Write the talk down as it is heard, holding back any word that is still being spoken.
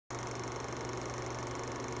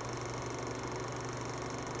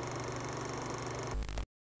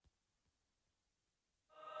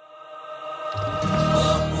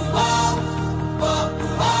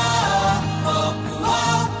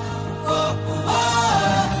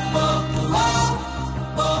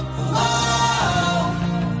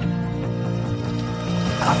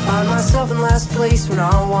last place when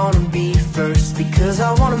I wanna be first. Because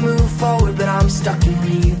I wanna move forward, but I'm stuck in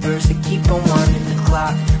reverse. I keep on winding the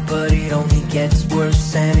clock, but it only gets worse.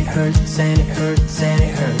 And it hurts, and it hurts, and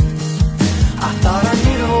it hurts. I thought I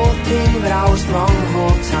knew the whole thing, but I was wrong the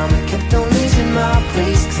whole time. I kept on losing my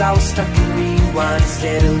place, cause I was stuck in rewind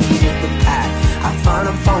instead of leading the pack. I find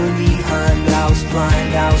I'm falling behind, but I was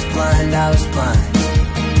blind, I was blind, I was blind.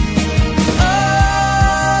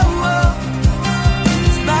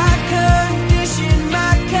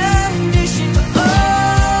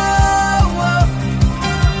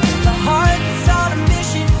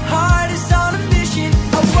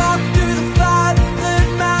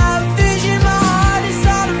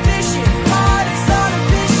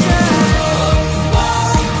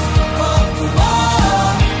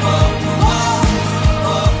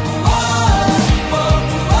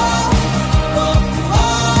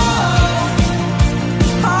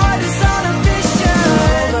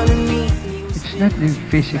 Not the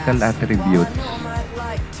physical attributes,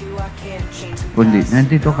 kundi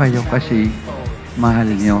nandito kayo kasi mahal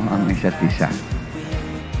nyo ang isa't isa.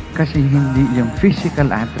 Kasi hindi yung physical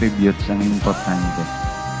attributes ang importante.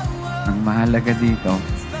 Ang mahalaga dito,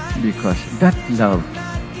 because that love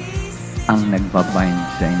ang nagbabind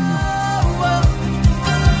sa inyo.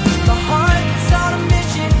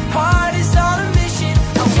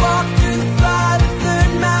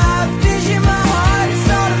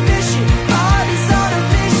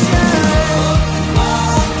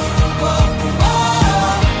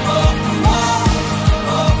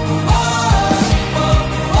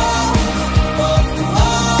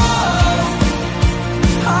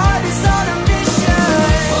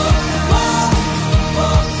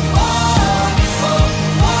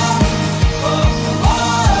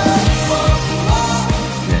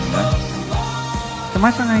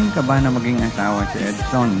 Sumasangayin ka ba na maging asawa si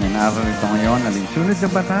Edson na narito ngayon alinsunod sa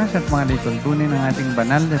batas at mga lituntunin ng ating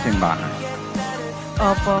banal na simbahan?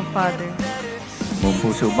 Opo, Father. Buong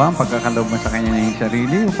puso ba ang pagkakaloob mo sa kanya ng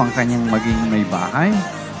sarili upang kanyang maging may bahay?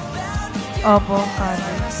 Opo,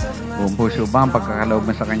 Father. Buong puso ba ang pagkakaloob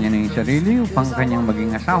mo sa kanya ng sarili upang kanyang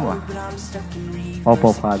maging asawa? Opo,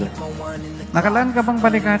 Father. Nakalaan ka bang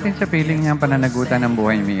palikatin sa piling niyang pananagutan ng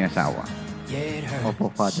buhay may asawa? Opo,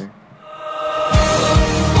 Father.